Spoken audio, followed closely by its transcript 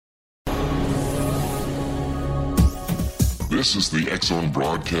This is the X-Zone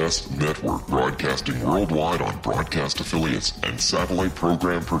Broadcast Network, broadcasting worldwide on broadcast affiliates and satellite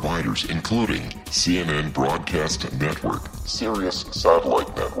program providers, including CNN Broadcast Network, Sirius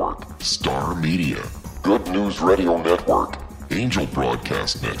Satellite Network, Star Media, Good News Radio Network, Angel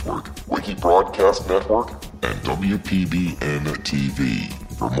Broadcast Network, Wiki Broadcast Network, and WPBN TV.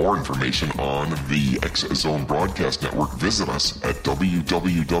 For more information on the X-Zone Broadcast Network, visit us at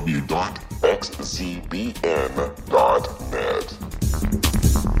www.xzbn.net.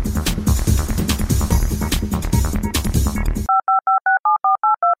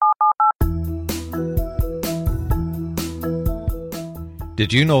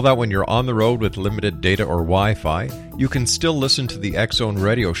 Did you know that when you're on the road with limited data or Wi-Fi, you can still listen to the X-Zone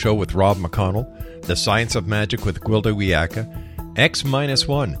Radio Show with Rob McConnell, The Science of Magic with Gwilda Wiyaka,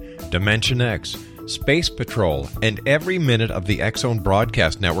 X-1, Dimension X, Space Patrol, and every minute of the X-Zone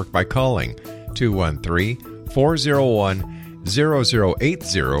Broadcast Network by calling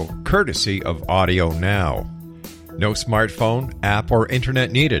 213-401-0080, courtesy of Audio Now. No smartphone, app, or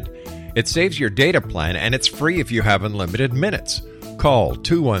internet needed. It saves your data plan, and it's free if you have unlimited minutes. Call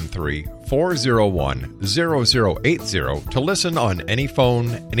 213-401-0080 to listen on any phone,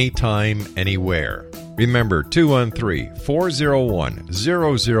 anytime, anywhere. Remember,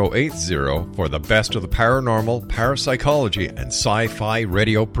 213-401-0080 for the best of the paranormal, parapsychology, and sci-fi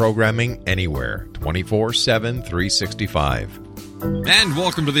radio programming anywhere, 24/7, 365. And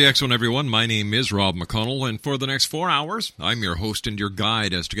welcome to the X-Zone, everyone. My name is Rob McConnell, and for the next 4 hours, I'm your host and your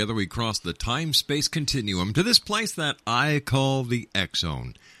guide as together we cross the time-space continuum to this place that I call the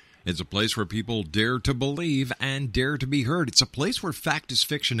X-Zone. It's a place where people dare to believe and dare to be heard. It's a place where fact is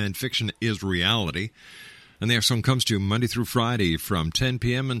fiction and fiction is reality. And the X-Zone comes to you Monday through Friday from 10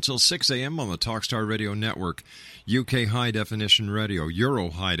 p.m. until 6 a.m. on the Talkstar Radio Network, UK High Definition Radio, Euro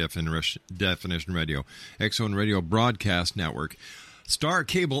High Definition Radio, X-Zone Radio Broadcast Network, Star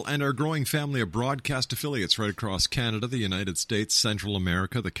Cable, and our growing family of broadcast affiliates right across Canada, the United States, Central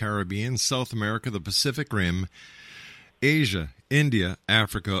America, the Caribbean, South America, the Pacific Rim, Asia, India,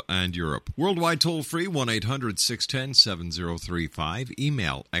 Africa, and Europe. Worldwide toll-free, 1-800-610-7035.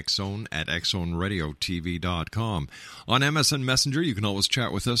 Email xzone@xzoneradiotv.com. On MSN Messenger, you can always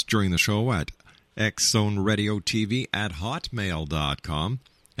chat with us during the show at xzoneradiotv@hotmail.com.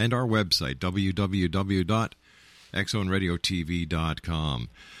 And our website, www.xzoneradiotv.com.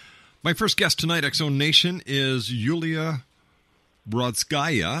 My first guest tonight, X-Zone Nation, is Yuliya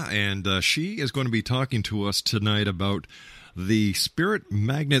Brodskaya, and she is going to be talking to us tonight about the Spirit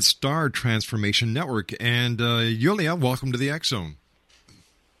Magnet Star Transformation Network. And Yuliya, welcome to the X-Zone.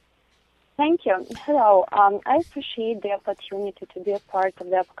 Thank you. Hello. I appreciate the opportunity to be a part of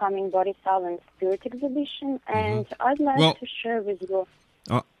the upcoming Body, Soul, and Spirit exhibition, and I'd like to share with you.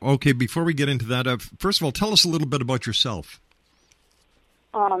 Okay, before we get into that, first of all, tell us a little bit about yourself.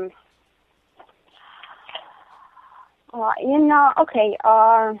 In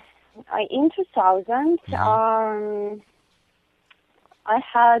 2000, I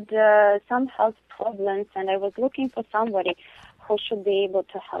had some health problems, and I was looking for somebody who should be able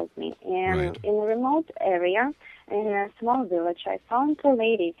to help me. And in a remote area, in a small village, I found a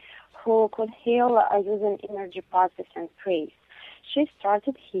lady who could heal using energy passes and praise. She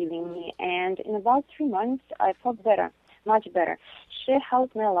started healing me, and in about 3 months, I felt better, much better. She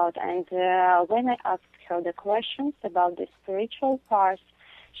helped me a lot, and when I asked her the questions about the spiritual part,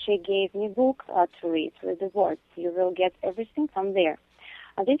 she gave me a book to read with the words. You will get everything from there.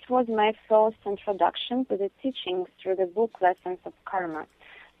 This was my first introduction to the teachings through the book Lessons of Karma.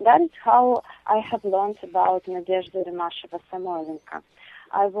 That is how I have learned about Nadezhda Domasheva-Samoylenko.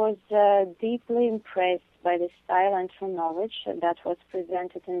 I was deeply impressed by the style and true knowledge that was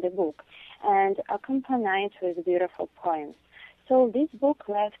presented in the book, and accompanied with beautiful poems. So this book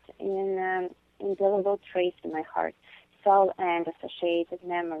left an indelible trace in my heart, soul, and associated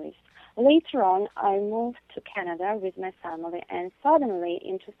memories. Later on, I moved to Canada with my family, and suddenly,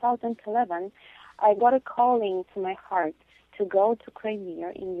 in 2011, I got a calling to my heart to go to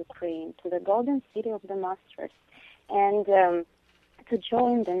Crimea in Ukraine, to the Golden City of the Masters, and to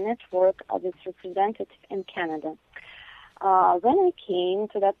join the network of its representative in Canada. When I came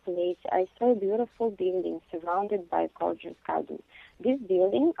to that place, I saw a beautiful building surrounded by a gorgeous garden. This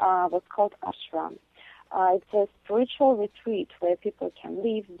building was called Ashram. It's a spiritual retreat where people can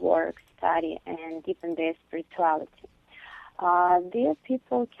live, work, study, and deepen their spirituality. There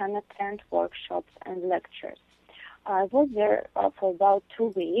people can attend workshops and lectures. I was there for about 2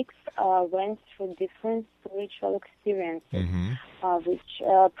 weeks, went through different spiritual experiences, which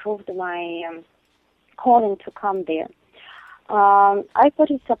proved my calling to come there. I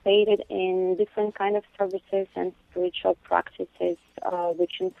participated in different kind of services and spiritual practices,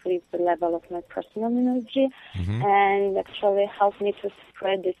 which increased the level of my personal energy and actually helped me to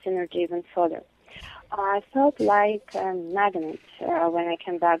spread this energy even further. I felt like a magnet when I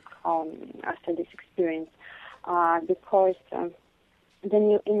came back home after this experience because the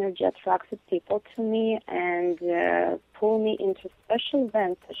new energy attracted people to me and pulled me into special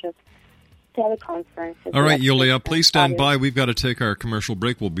events such as teleconferences. All right, Yuliya, please stand by. We've got to take our commercial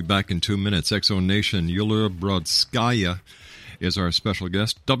break. We'll be back in 2 minutes. X-Zone Nation, Yuliya Brodskaya is our special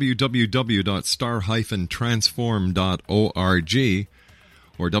guest. www.star-transform.org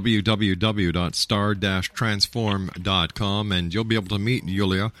or www.star-transform.com, and you'll be able to meet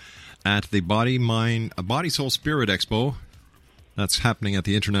Yuliya at the Body Soul Spirit Expo. That's happening at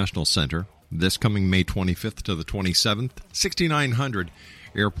the International Center this coming May 25th to the 27th, 6900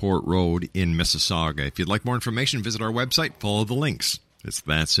 Airport Road in Mississauga. If you'd like more information, visit our website, follow the links. It's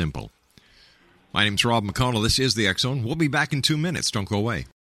that simple. My name's Rob McConnell. This is the X-Zone. We'll be back in 2 minutes. Don't go away.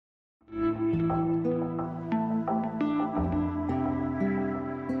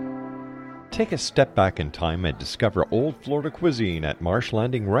 Take a step back in time and discover old Florida cuisine at Marsh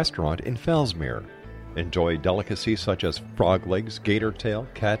Landing Restaurant in Fellsmere. Enjoy delicacies such as frog legs, gator tail,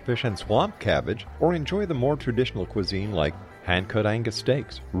 catfish, and swamp cabbage, or enjoy the more traditional cuisine like hand-cut Angus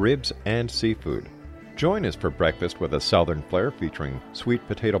steaks, ribs, and seafood. Join us for breakfast with a southern flair featuring sweet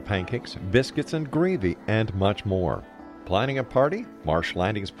potato pancakes, biscuits, and gravy, and much more. Planning a party? Marsh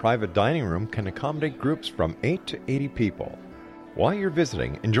Landing's private dining room can accommodate groups from 8 to 80 people. While you're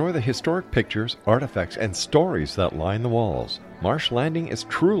visiting, enjoy the historic pictures, artifacts, and stories that line the walls. Marsh Landing is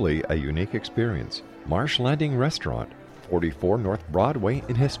truly a unique experience. Marsh Landing Restaurant, 44 North Broadway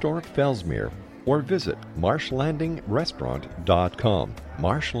in historic Fellsmere, or visit marshlandingrestaurant.com.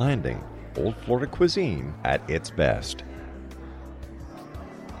 Marsh Landing, old Florida cuisine at its best.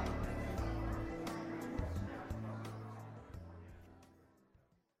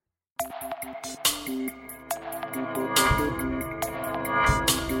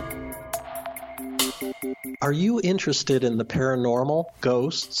 Are you interested in the paranormal,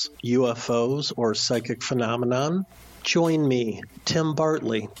 ghosts, UFOs, or psychic phenomenon? Join me, Tim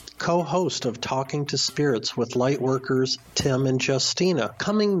Bartley, co-host of Talking to Spirits with Lightworkers Tim and Justina,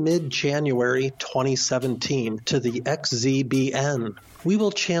 coming mid-January 2017 to the XZBN. We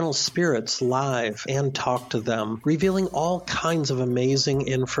will channel spirits live and talk to them, revealing all kinds of amazing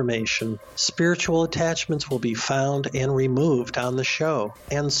information. Spiritual attachments will be found and removed on the show,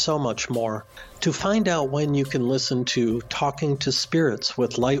 and so much more. To find out when you can listen to Talking to Spirits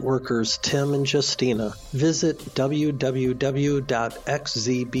with Lightworkers Tim and Justina, visit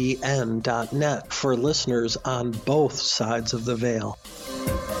www.xzbn.net for listeners on both sides of the veil.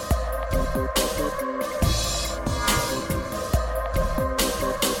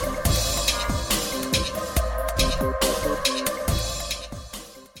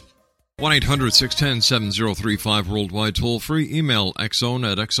 1-800-610-7035 worldwide toll-free. Email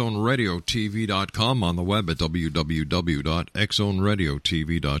xzone@xzoneradiotv.com, on the web at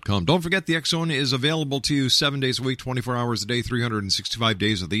www.xzoneradiotv.com. Don't forget the X-Zone is available to you 7 days a week, 24 hours a day, 365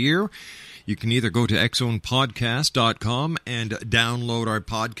 days of the year. You can either go to xzonepodcast.com and download our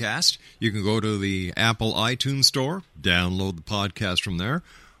podcast. You can go to the Apple iTunes Store, download the podcast from there,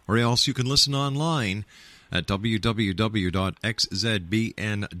 or else you can listen online at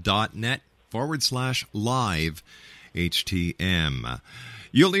www.xzbn.net/live HTM.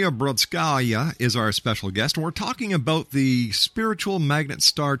 Yuliya Brodskaya is our special guest, and we're talking about the Spiritual Magnet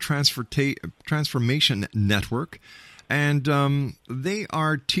Star Transformation Network. And they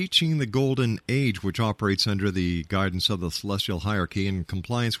are teaching the Golden Age, which operates under the guidance of the celestial hierarchy in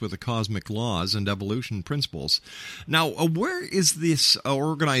compliance with the cosmic laws and evolution principles. Now, where is this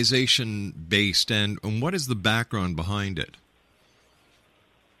organization based, and what is the background behind it?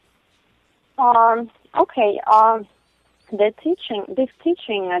 The teaching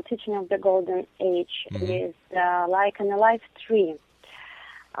of the Golden Age is like an alive tree.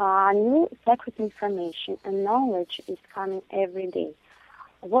 New sacred information and knowledge is coming every day.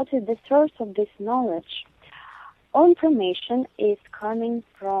 What is the source of this knowledge? All information is coming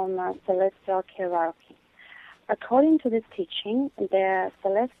from celestial hierarchy. According to the teaching, the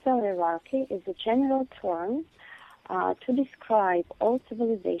celestial hierarchy is a general term to describe all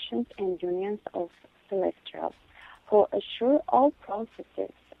civilizations and unions of celestials who assure all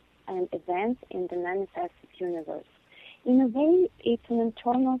processes and events in the manifested universe. In a way, it's an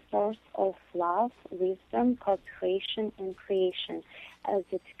internal source of love, wisdom, co-creation, and creation, as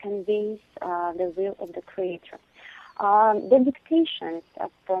it conveys the will of the Creator. The dictations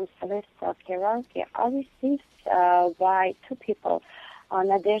from celestial hierarchy are received by two people,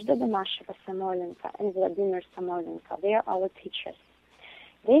 Nadezhda Damasheva-Samolenko and Vladimir Samolenko. They are our teachers.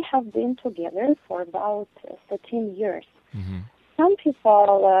 They have been together for about 13 years. Mm-hmm. Some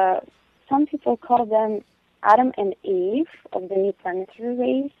people call them Adam and Eve of the new planetary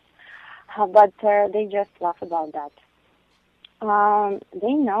race, but they just laugh about that.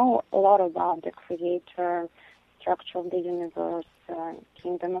 They know a lot about the creator, structure of the universe,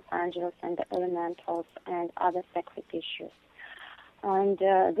 kingdom of angels and the elementals, and other sacred issues. And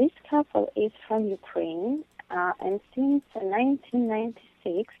this couple is from Ukraine, and since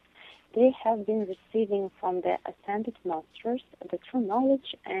 1996, they have been receiving from the ascended masters the true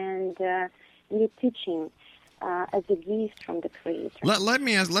knowledge and new teaching as a gift from the Creator. Let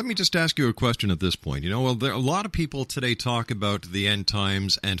me just ask you a question at this point. A lot of people today talk about the end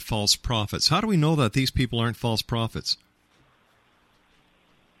times and false prophets. How do we know that these people aren't false prophets?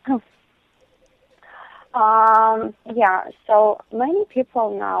 So many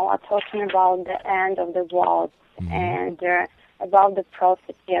people now are talking about the end of the world and about the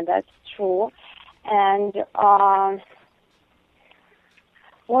prophet. Yeah, that's true. And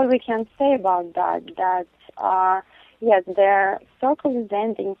what we can say about that, yes, their circle is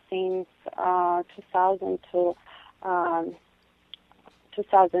ending since 2000 to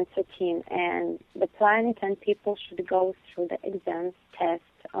 2013, and the planet and people should go through the exam test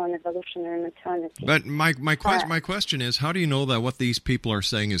on evolutionary maternity. But my question is, how do you know that what these people are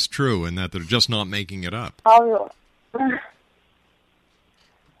saying is true and that they're just not making it up?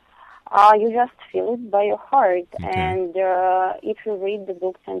 You just feel it by your heart, okay. And if you read the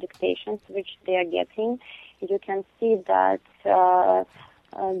books and dictations which they are getting, you can see that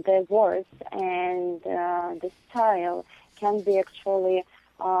the words and the style can be actually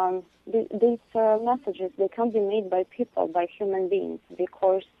these messages. They can be made by people, by human beings,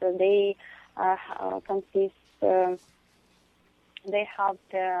 because they consist. They have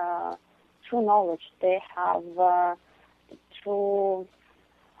the true knowledge. They have true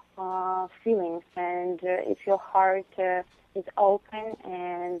feelings, and if your heart is open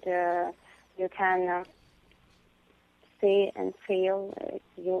and you can see and feel,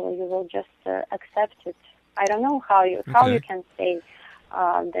 you will just accept it. I don't know how you can say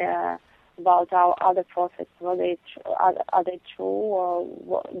about our other prophets, whether are they true, or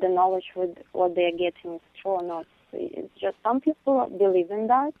the knowledge with what they are getting is true or not. It's just some people believe in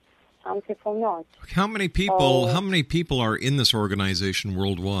that, some people not. How many people are in this organization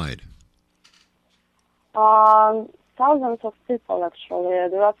worldwide? Thousands of people, actually.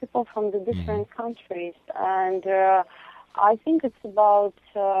 There are people from the different countries, and I think it's about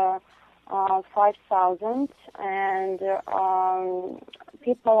 5,000, and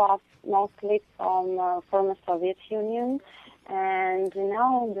people are mostly from former Soviet Union, and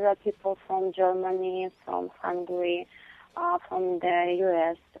now there are people from Germany, from Hungary, from the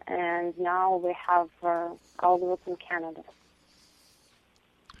U.S., and now we have our group in Canada.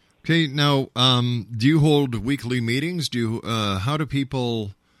 Okay, now, do you hold weekly meetings? How do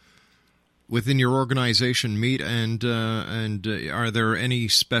people within your organization meet, and are there any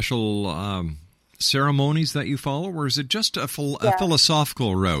special ceremonies that you follow, or is it just a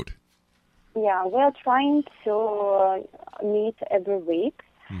philosophical route? Yeah, we're trying to meet every week,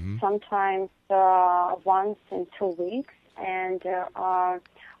 sometimes once in 2 weeks, and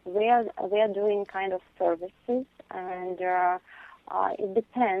we are doing kind of services, and it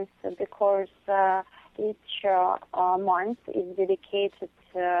depends, because each month is dedicated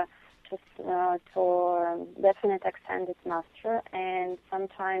to definite extended master, and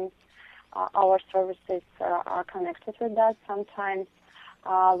sometimes our services are connected with that. Sometimes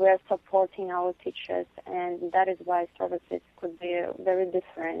we are supporting our teachers, and that is why services could be very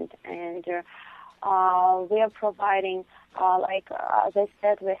different. And we are providing, as I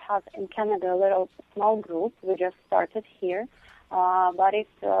said, we have in Canada a little small group. We just started here, but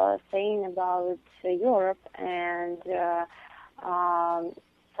it's saying about Europe and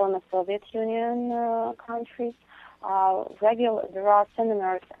former Soviet Union countries. There are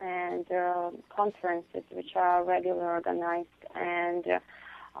seminars and conferences which are regularly organized, and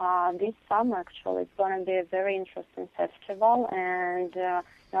this summer actually it's going to be a very interesting festival, and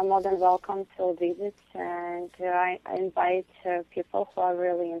you're more than welcome to visit, and I invite people who are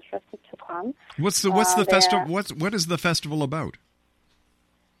really interested to come. What's the festival? What is the festival about?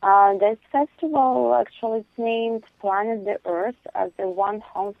 This festival actually is named Planet the Earth as the one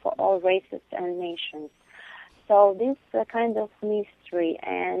home for all races and nations. So this kind of mystery,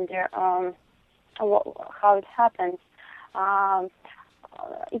 and how it happens.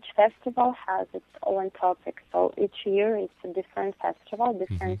 each festival has its own topic. So each year it's a different festival,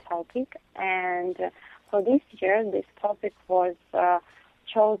 different topic. And for this year, this topic was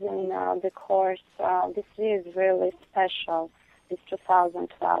chosen because this year is really special. It's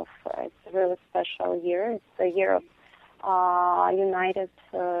 2012. It's a really special year. It's the year of united,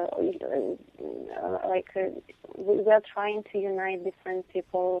 we are trying to unite different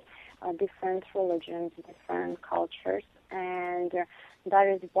people, different religions, different cultures, and that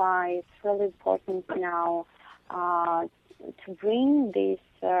is why it's really important now to bring this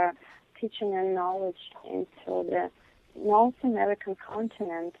teaching and knowledge into the North American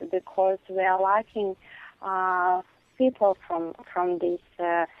continent, because we are lacking people from this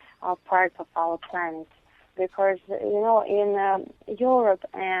part of our planet. Because, in Europe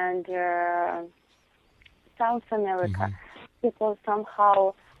and South America, people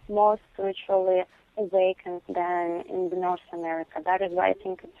somehow more spiritually awakened than in the North America. That is why I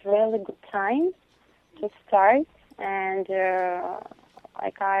think it's really good time to start. And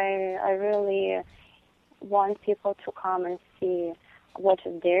I really want people to come and see what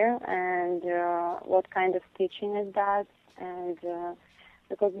is there and what kind of teaching is that, and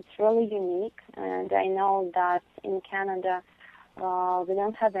because it's really unique. And I know that in Canada we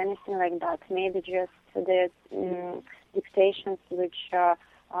don't have anything like that. Maybe just the dictations which I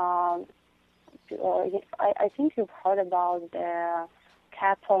think you've heard about the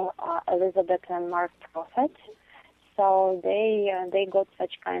couple Elizabeth and Mark Prophet. So they got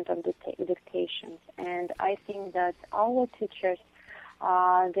such kind of dictations, and I think that our teachers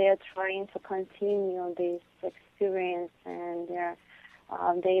they are trying to continue this experience, and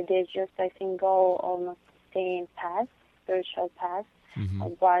they just, I think, go almost the same path, spiritual path.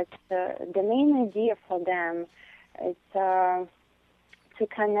 But the main idea for them is to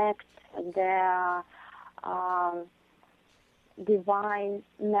connect the divine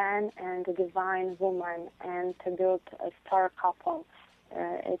man and the divine woman, and to build a star couple.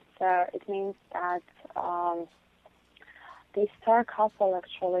 It means that the star couple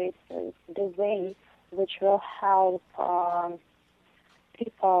actually is the way which will help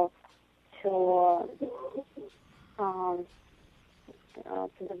people to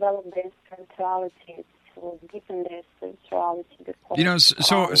develop their spirituality, to deepen their spirituality.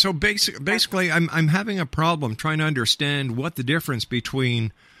 So basically, I'm having a problem trying to understand what the difference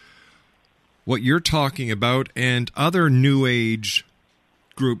between what you're talking about and other New Age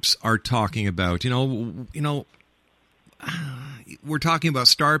groups are talking about. We're talking about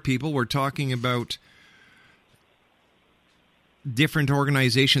star people. We're talking about different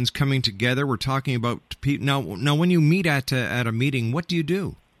organizations coming together. We're talking about people. Now, when you meet at a meeting, what do you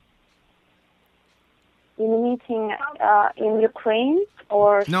do? In a meeting in Ukraine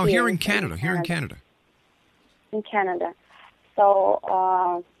or here in Canada? Here in Canada. In Canada. So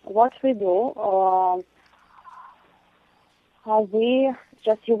what we do,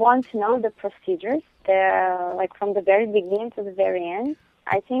 you want to know the procedures, like from the very beginning to the very end.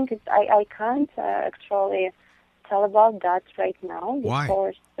 I think I can't actually tell about that right now. Why?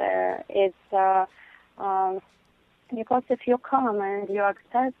 Because if you come and you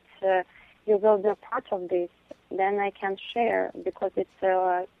accept you will be a part of this, then I can share, because it's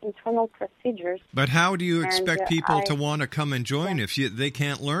internal procedures. But how do you expect people to want to come and join if they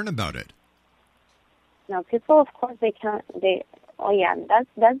can't learn about it? No, people, of course, they can't.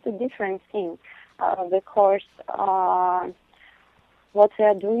 That's a different thing, because what we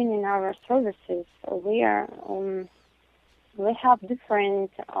are doing in our services, we have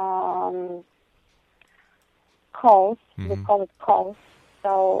different calls. We call it calls.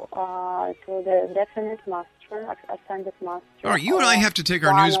 So to the definite master, ascended master. All right, you and I have to take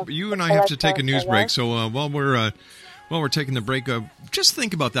our news. You and I have to take a news break. So while we're taking the break, just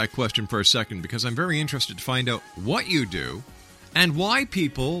think about that question for a second, because I'm very interested to find out what you do and why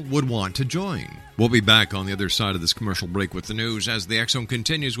people would want to join. We'll be back on the other side of this commercial break with the news as the X Zone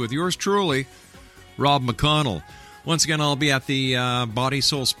continues with yours truly, Rob McConnell. Once again, I'll be at the Body,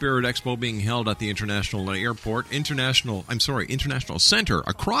 Soul, Spirit Expo being held at the International Center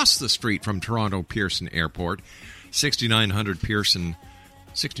across the street from Toronto Pearson Airport,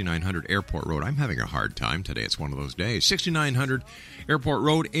 6900 Airport Road. I'm having a hard time today. It's one of those days. 6900 Airport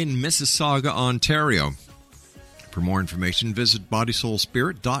Road in Mississauga, Ontario. For more information, visit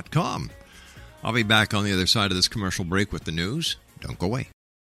bodysoulspirit.com. I'll be back on the other side of this commercial break with the news. Don't go away.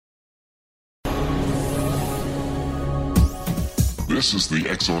 This is the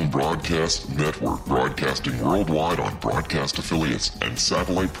X Zone Broadcast Network, broadcasting worldwide on broadcast affiliates and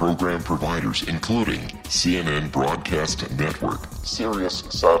satellite program providers, including CNN Broadcast Network, Sirius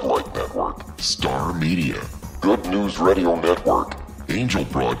Satellite Network, Star Media, Good News Radio Network, Angel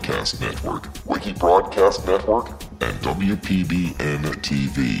Broadcast Network, Wiki Broadcast Network, and WPBN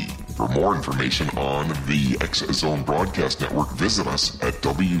TV. For more information on the X Zone Broadcast Network, visit us at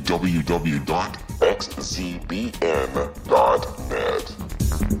www.xzbn.net.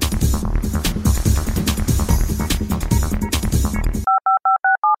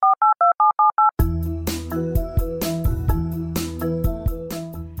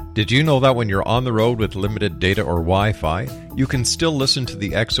 Did you know that when you're on the road with limited data or Wi-Fi, you can still listen to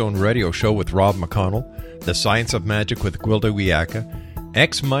the X Zone Radio Show with Rob McConnell, The Science of Magic with Gwilda Wiyaka,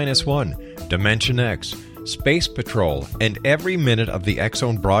 X-1, Dimension X, Space Patrol, and every minute of the X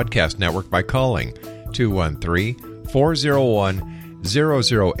Zone Broadcast Network by calling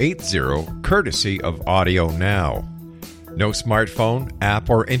 213-401-0080, courtesy of Audio Now. No smartphone, app,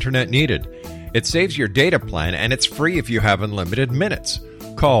 or internet needed. It saves your data plan, and it's free if you have unlimited minutes.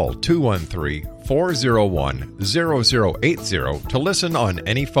 Call 213-401-0080 to listen on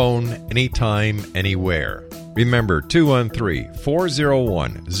any phone, anytime, anywhere. Remember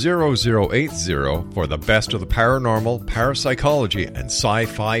 213-401-0080 for the best of the paranormal, parapsychology, and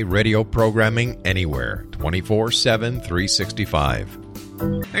sci-fi radio programming anywhere, 24/7, 365.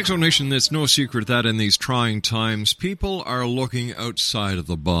 Exonation, it's no secret that in these trying times, people are looking outside of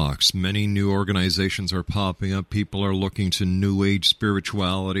the box. Many new organizations are popping up. People are looking to New Age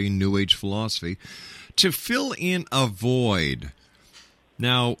spirituality, New Age philosophy, to fill in a void.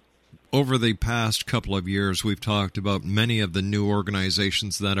 Now, over the past couple of years, we've talked about many of the new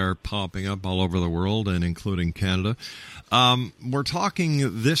organizations that are popping up all over the world, and including Canada. We're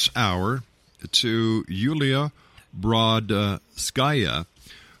talking this hour to Yuliya Brodskaya,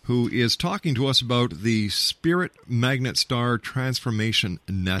 who is talking to us about the Spirit Magnet Star Transformation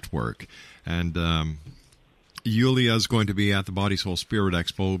Network. And Yuliya is going to be at the Body Soul Spirit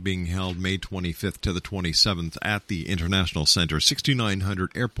Expo being held May 25th to the 27th at the International Center,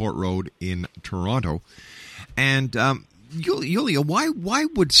 6900 Airport Road in Toronto. And Yuliya, why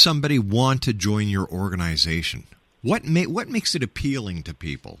would somebody want to join your organization? What makes it appealing to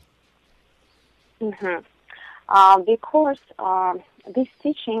people? Mm-hmm. Because this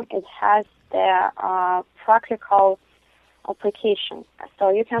teaching, it has the practical application. So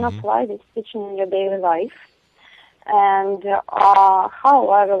you can apply this teaching in your daily life. And how,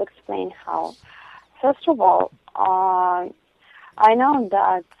 I will explain how. First of all, I know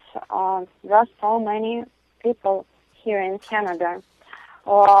that there are so many people here in Canada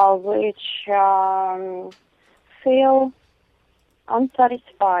which feel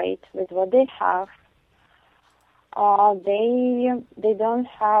unsatisfied with what they have. They don't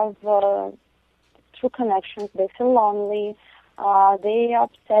have true connections. They feel lonely. They are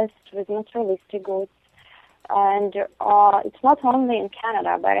obsessed with materialistic goods. And it's not only in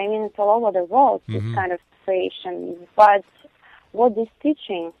Canada, but I mean it's all over the world, this kind of situation. But what this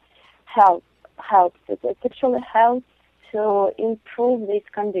teaching helps. It actually helps to improve these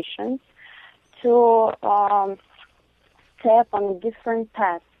conditions, to step on a different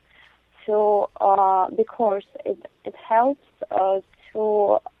path. So, because it helps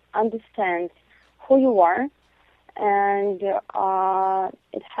to understand who you are, and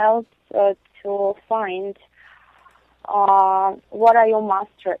it helps to find what are you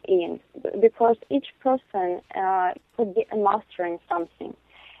master in, because each person could be a master in something,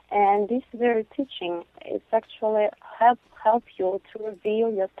 and this very teaching is actually help you to reveal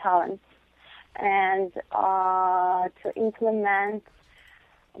your talents and to implement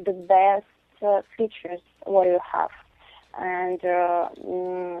the best features what you have. And there are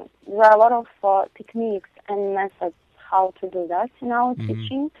a lot of techniques and methods how to do that in our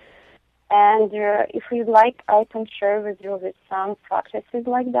teaching. And if you'd like, I can share with you with some practices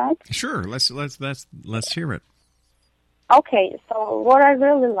like that. Sure, let's hear it. Okay, so what I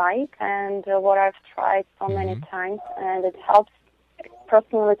really like and what I've tried so many times, and it helps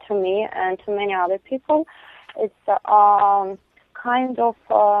personally to me and to many other people, it's kind of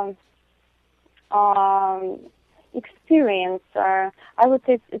experience. I would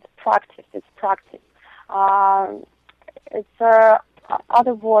say it's practice. It's practice.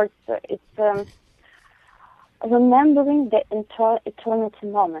 Other words, it's remembering the eternity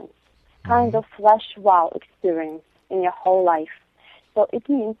moments, kind of flash wow experience in your whole life. So it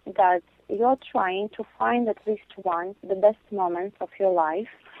means that you're trying to find at least one, the best moments of your life,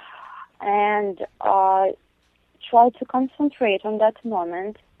 and try to concentrate on that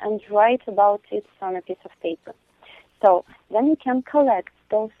moment and write about it on a piece of paper. So then you can collect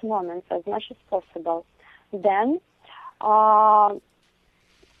those moments as much as possible. Then,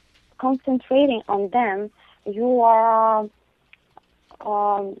 concentrating on them, you are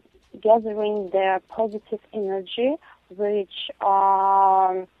gathering the positive energy which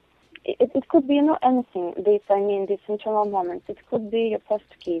it could be anything. These internal moments. It could be your first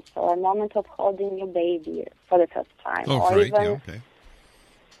kiss or a moment of holding your baby for the first time, or right. even Okay.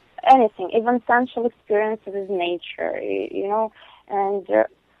 anything, even sensual experience with nature. And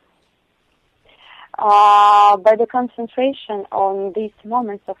by the concentration on these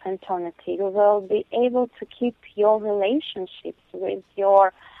moments of intimacy, you will be able to keep your relationships with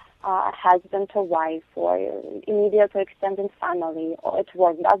your husband or wife or immediate or extended family or at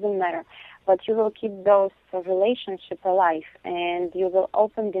work, doesn't matter. But you will keep those relationships alive, and you will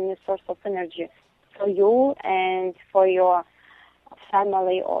open the new source of energy for you and for your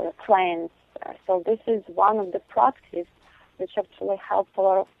family or clients. So this is one of the practices which actually helps a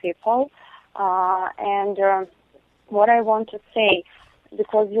lot of people. And what I want to say,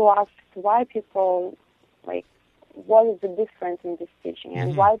 because you asked why people, what is the difference in this teaching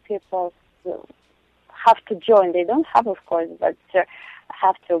and why people have to join. They don't have, of course, but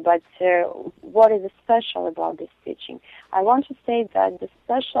have to. But what is special about this teaching? I want to say that the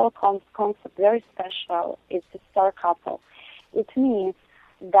special concept, very special, is the star couple. It means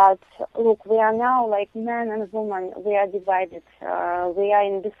that, look, we are now like man and woman. We are divided. We are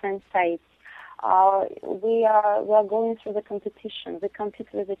in different states. We are going through the competition. We compete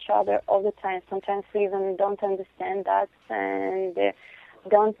with each other all the time. Sometimes we even don't understand that and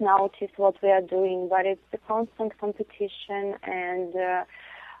don't notice what we are doing. But it's a constant competition, and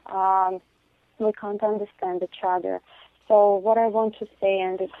we can't understand each other. So what I want to say,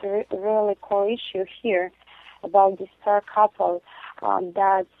 and it's a really core issue here about this star couple,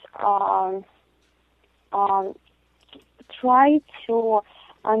 that try to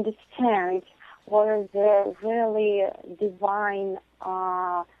understand what is the really divine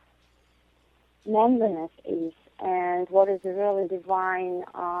manliness is, and what is the really divine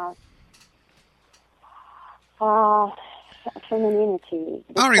femininity.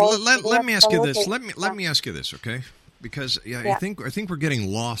 All right, let me ask you this. Let me ask you this, okay? Because I think we're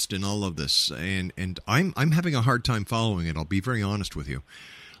getting lost in all of this, and I'm having a hard time following it. I'll be very honest with you.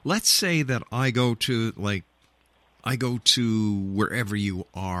 Let's say that I go to wherever you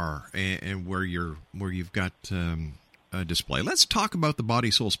are and where you've got a display. Let's talk about the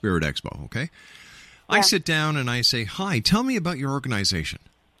Body Soul Spirit Expo, okay? Yeah. I sit down and I say, "Hi, tell me about your organization."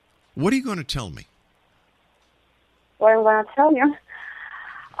 What are you going to tell me? What I'm going to tell you?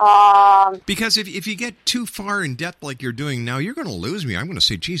 Because if you get too far in depth like you're doing now, you're going to lose me. I'm going to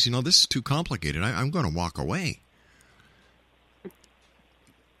say, geez, this is too complicated. I'm going to walk away.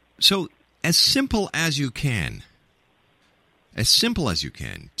 So as simple as you can,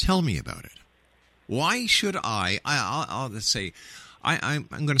 tell me about it. Why should I'll say, I'm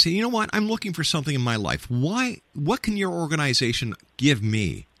going to say, you know what? I'm looking for something in my life. Why? What can your organization give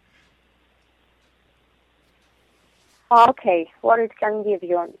me? Okay, what it can give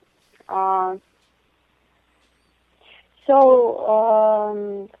you.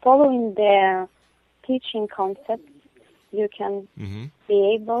 Following the teaching concepts, you can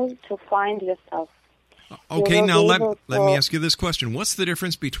be able to find yourself. Okay, now let me ask you this question. What's the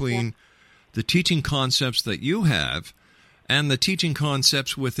difference between the teaching concepts that you have and the teaching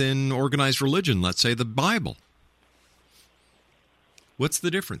concepts within organized religion, let's say the Bible? What's the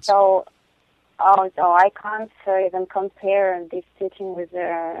difference? So I can't even compare this teaching with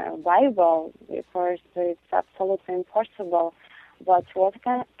the Bible, because it's absolutely impossible. But what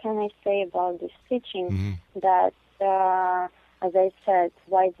can I say about this teaching? That, as I said,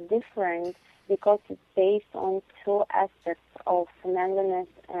 why it's different? Because it's based on two aspects of manliness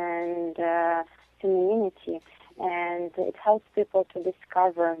and femininity. And it helps people to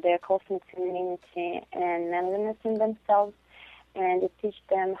discover their cosmic femininity and manliness in themselves. And it teaches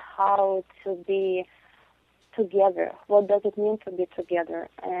them how to be together. What does it mean to be together?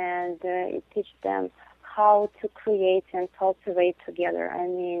 And it teaches them how to create and cultivate together. I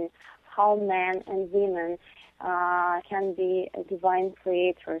mean, how men and women can be divine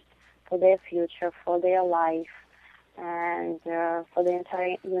creators for their future, for their life, and for the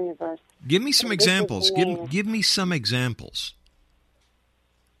entire universe. Give me some examples. Give me some examples.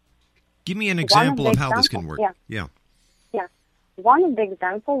 Give me an example of how this can work. Yeah. One of the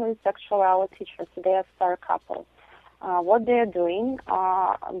examples is sexuality teachers. They are star couples. What they are doing,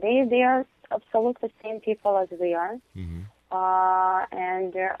 they are absolutely same people as we are,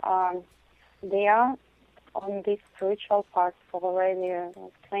 and they are on this spiritual path for already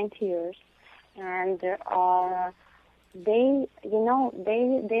 20 years, and they are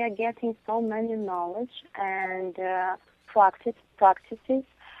getting so many knowledge and practices.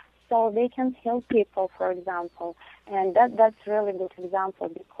 also they can heal people, for example, and that's really good example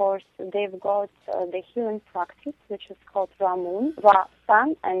because they've got the healing practice, which is called Ra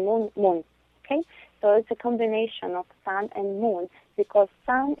Sun, and Moon. Okay, so it's a combination of Sun and Moon because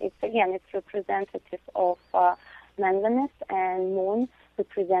Sun is again it's representative of manliness and Moon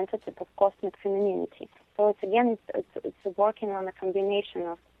representative of cosmic femininity. So it's working on a combination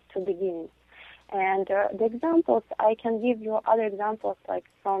of two beginnings. And the examples, I can give you other examples like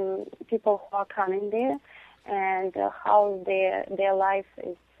from people who are coming there and how their life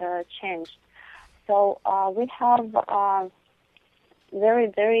is changed. So we have a very,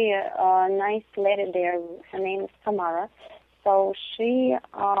 very nice lady there. Her name is Tamara. So she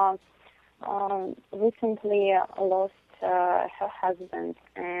recently lost her husband,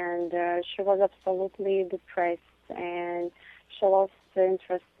 and she was absolutely depressed, and she lost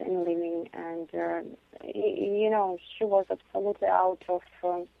interest in living, and she was absolutely out of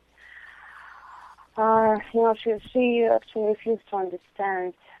she actually refused to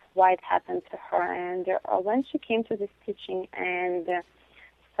understand why it happened to her. And when she came to this teaching and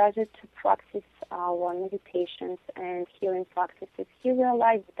started to practice our meditations and healing practices, he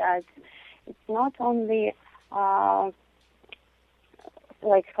realized that it's not only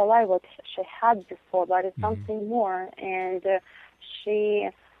like her life what she had before, but it's something more. And she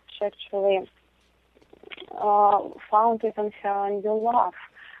actually found even her new love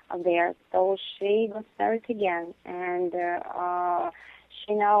there. So she got married again, and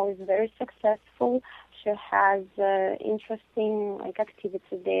she now is very successful. She has interesting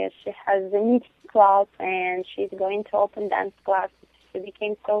activity there. She has a knit club, and she's going to open dance classes. She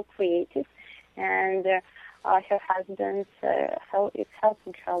became so creative, and her husband is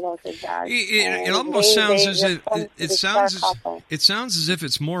helping her a lot with that. It almost sounds as if it sounds as if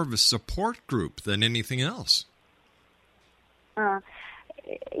it's more of a support group than anything else.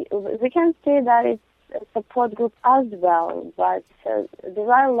 We can say that it's a support group as well, but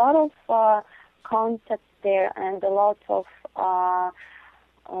there are a lot of concepts there and a lot of a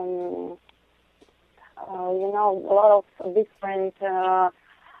lot of different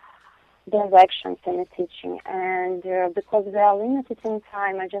directions in the teaching, and because we are limited in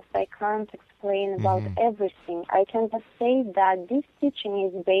time, I can't explain about everything. I can just say that this teaching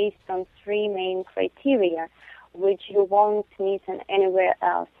is based on three main criteria, which you won't meet in anywhere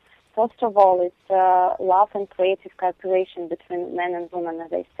else. First of all, it's love and creative cooperation between men and women,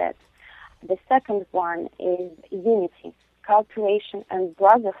 as I said. The second one is unity, cooperation and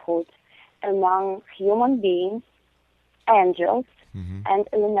brotherhood among human beings, angels, and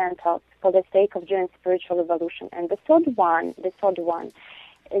elementals for the sake of joint spiritual evolution. And the third one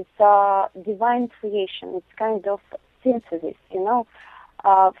is divine creation. It's kind of synthesis,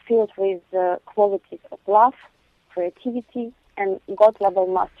 filled with qualities of love, creativity, and God-level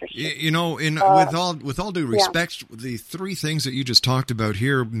mastership. With all due respect, the three things that you just talked about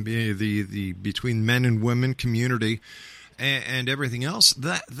here, the between men and women, community, and everything else,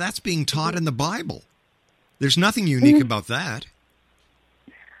 that's being taught in the Bible. There's nothing unique about that.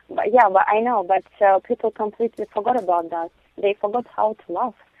 But I know, but people completely forgot about that. They forgot how to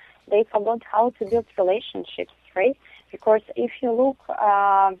love. They forgot how to build relationships, right? Because if you look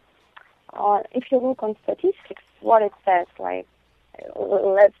on statistics, what it says, like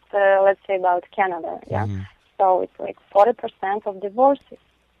let's say about Canada, so it's like 40% of divorces.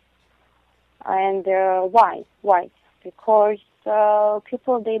 And why? Because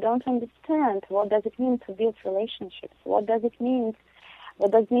people, they don't understand what does it mean to build relationships. What does it mean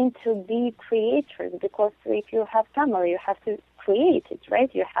to be creators? Because if you have family, you have to create it,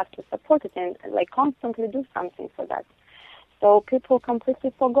 right? You have to support it and constantly do something for that. So people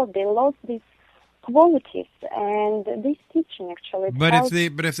completely forgot. They lost these qualities, and this teaching actually. But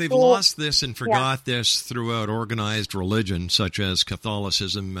if they've lost this and forgot this throughout organized religion, such as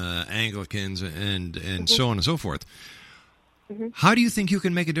Catholicism, Anglicans, and so on and so forth, how do you think you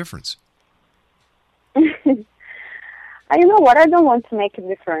can make a difference? You know what? I don't want to make a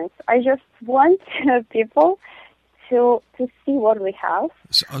difference. I just want people to see what we have.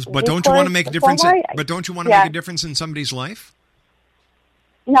 But don't you want to make a difference? But don't you want to make a difference in somebody's life?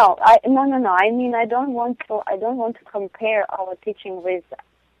 No. I mean, I don't want to compare our teaching with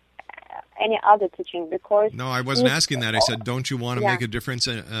any other teaching because. No, I wasn't asking that. I said, don't you want to make a difference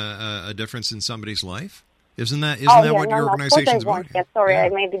in somebody's life? Isn't that what your organization is about? Sorry, I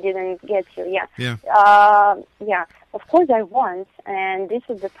maybe didn't get you. Of course I want, and this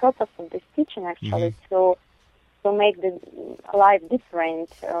is the purpose of this teaching actually, to make the life different,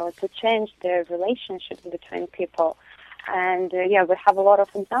 to change the relationships between people. And we have a lot of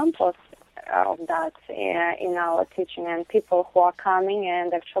examples of that in our teaching, and people who are coming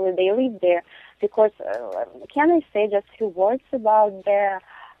and actually they live there. Because can I say just a few words about the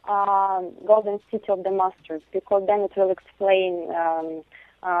Golden City of the Masters? Because then it will explain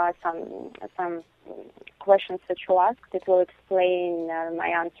some questions that you asked. It will explain my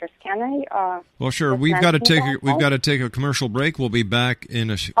answers. Can I? Well, sure. We've got to take a commercial break. We'll be back in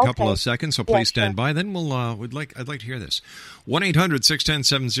a couple of seconds. So please stand by. Then I'd like to hear this.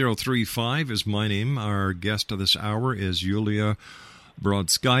 1-800-610-7035 is my name. Our guest of this hour is Yuliya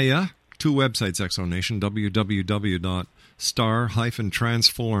Brodskaya. Two websites, Exo Nation: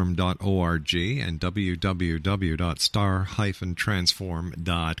 www.star-transform.org and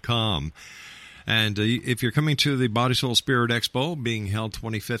www.star-transform.com. And if you're coming to the Body, Soul, Spirit Expo, being held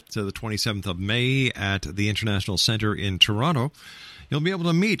 25th to the 27th of May at the International Center in Toronto, you'll be able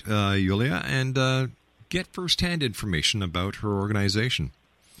to meet Yuliya and get first-hand information about her organization.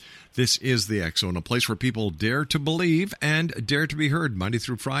 This is the X Zone, a place where people dare to believe and dare to be heard Monday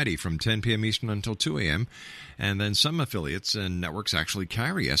through Friday from 10 p.m. Eastern until 2 a.m. And then some affiliates and networks actually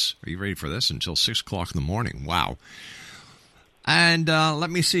carry us, are you ready for this, until 6 o'clock in the morning. Wow. And let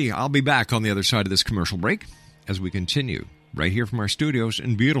me see. I'll be back on the other side of this commercial break as we continue right here from our studios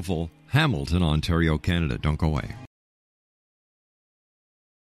in beautiful Hamilton, Ontario, Canada. Don't go away.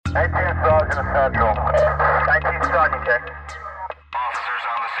 19 Sergeant Central. 19 Sergeant, check. Officers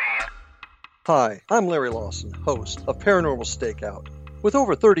on the scene. Hi, I'm Larry Lawson, host of Paranormal Stakeout. With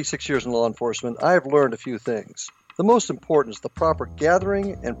over 36 years in law enforcement, I have learned a few things. The most important is the proper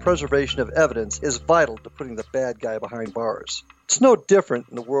gathering and preservation of evidence is vital to putting the bad guy behind bars. It's no different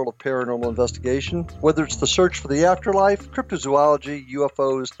in the world of paranormal investigation. Whether it's the search for the afterlife, cryptozoology,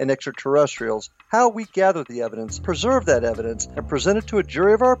 UFOs, and extraterrestrials, how we gather the evidence, preserve that evidence, and present it to a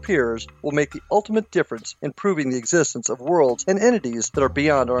jury of our peers will make the ultimate difference in proving the existence of worlds and entities that are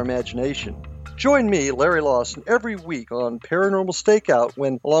beyond our imagination. Join me, Larry Lawson, every week on Paranormal Stakeout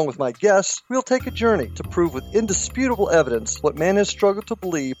when, along with my guests, we'll take a journey to prove with indisputable evidence what man has struggled to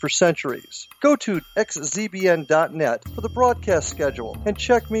believe for centuries. Go to xzbn.net for the broadcast schedule and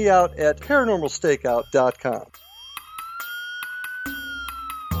check me out at paranormalstakeout.com.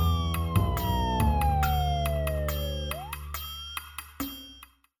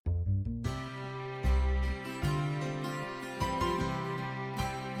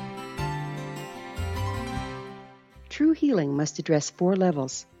 True healing must address 4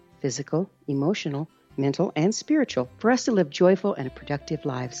 levels: physical, emotional, mental, and spiritual, for us to live joyful and productive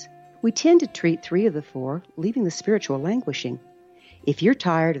lives. We tend to treat 3 of the 4, leaving the spiritual languishing. If you're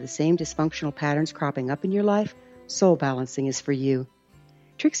tired of the same dysfunctional patterns cropping up in your life, Soul Balancing is for you.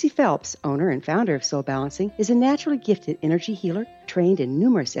 Trixie Phelps, owner and founder of Soul Balancing, is a naturally gifted energy healer trained in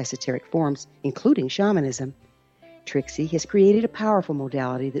numerous esoteric forms, including shamanism. Trixie has created a powerful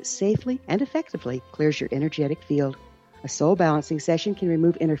modality that safely and effectively clears your energetic field. A Soul Balancing session can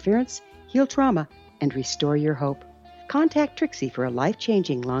remove interference, heal trauma, and restore your hope. Contact Trixie for a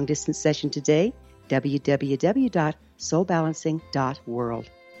life-changing long-distance session today, www.soulbalancing.world.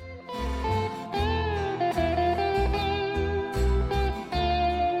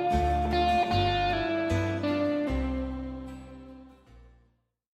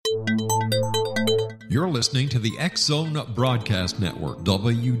 You're listening to the X Zone Broadcast Network,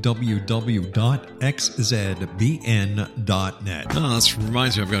 www.xzbn.net. This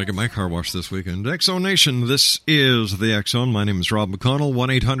reminds me, I've got to get my car washed this weekend. X Zone Nation, this is the X Zone. My name is Rob McConnell,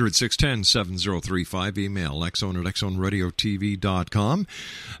 1-800-610-7035. Email xzone@xzoneradiotv.com.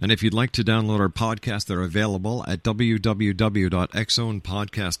 And if you'd like to download our podcast, they're available at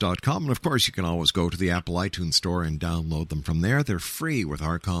www.xzonepodcast.com. And of course, you can always go to the Apple iTunes Store and download them from there. They're free with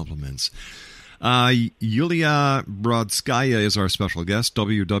our compliments. Yuliya Brodskaya is our special guest,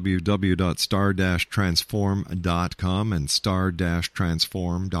 www.star-transform.com and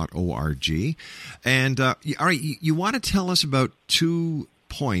star-transform.org. And, all right, you want to tell us about 2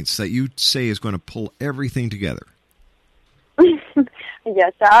 points that you say is going to pull everything together.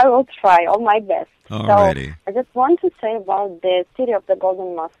 Yes, I will try all my best. Alrighty. So I just want to say about the City of the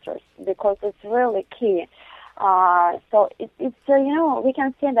Golden Masters, because it's really key. So it's we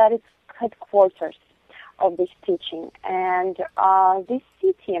can say that it's headquarters of this teaching, and this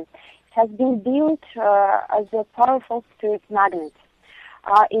city has been built as a powerful spirit magnet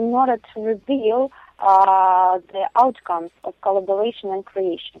in order to reveal the outcomes of collaboration and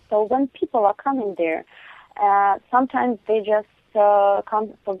creation. So when people are coming there, sometimes they just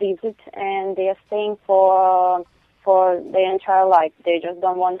come for visit and they are staying for their entire life. They just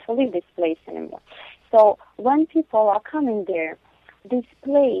don't want to leave this place anymore. So when people are coming there, this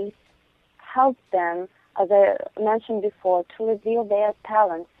place help them, as I mentioned before, to reveal their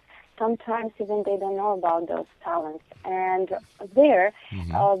talents, sometimes even they don't know about those talents, and there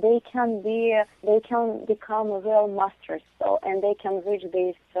they can become real masters. So, and they can reach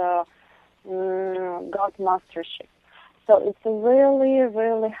this God mastership. So it's a really,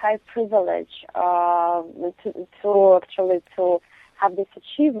 really high privilege to actually to have these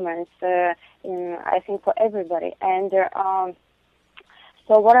achievements. I think for everybody. And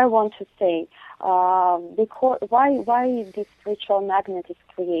so what I want to say, because why this spiritual magnet is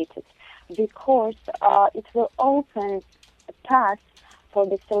created? Because it will open a path for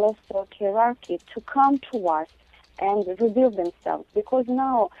the celestial hierarchy to come to us and reveal themselves. Because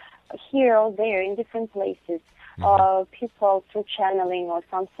now, here or there, in different places, people through channeling or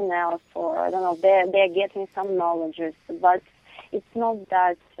something else, or I don't know, they're getting some knowledges, but it's not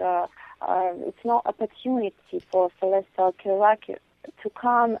that it's no opportunity for celestial hierarchy to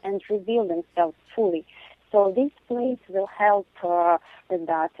come and reveal themselves fully. So this place will help with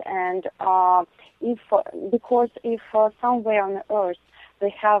that. And if somewhere on Earth we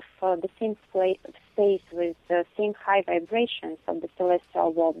have the same space with the same high vibrations of the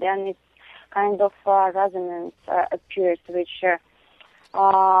celestial world, then it's kind of resonance appears, which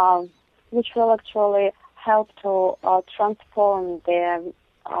will actually help to transform the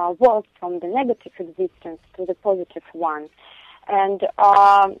world from the negative existence to the positive one. And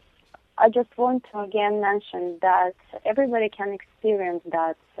I just want to again mention that everybody can experience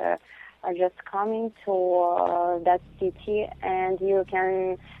that. Just coming to that city, and you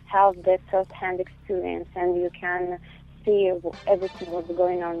can have the first-hand experience, and you can see everything what's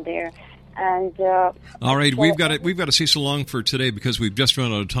going on there. And all right, we've got to see so long for today because we've just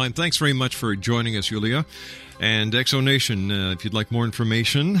run out of time. Thanks very much for joining us, Yuliya. And Exonation, if you'd like more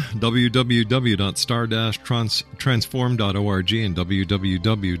information, www.star-transform.org and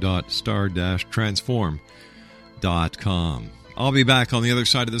www.star-transform.com. I'll be back on the other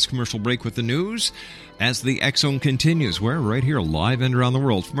side of this commercial break with the news as the X-Zone continues. We're right here live and around the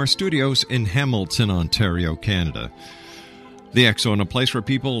world from our studios in Hamilton, Ontario, Canada. The X-Zone, a place where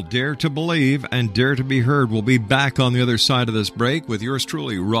people dare to believe and dare to be heard. We'll be back on the other side of this break with yours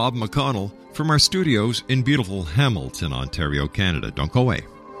truly, Rob McConnell, from our studios in beautiful Hamilton, Ontario, Canada. Don't go away.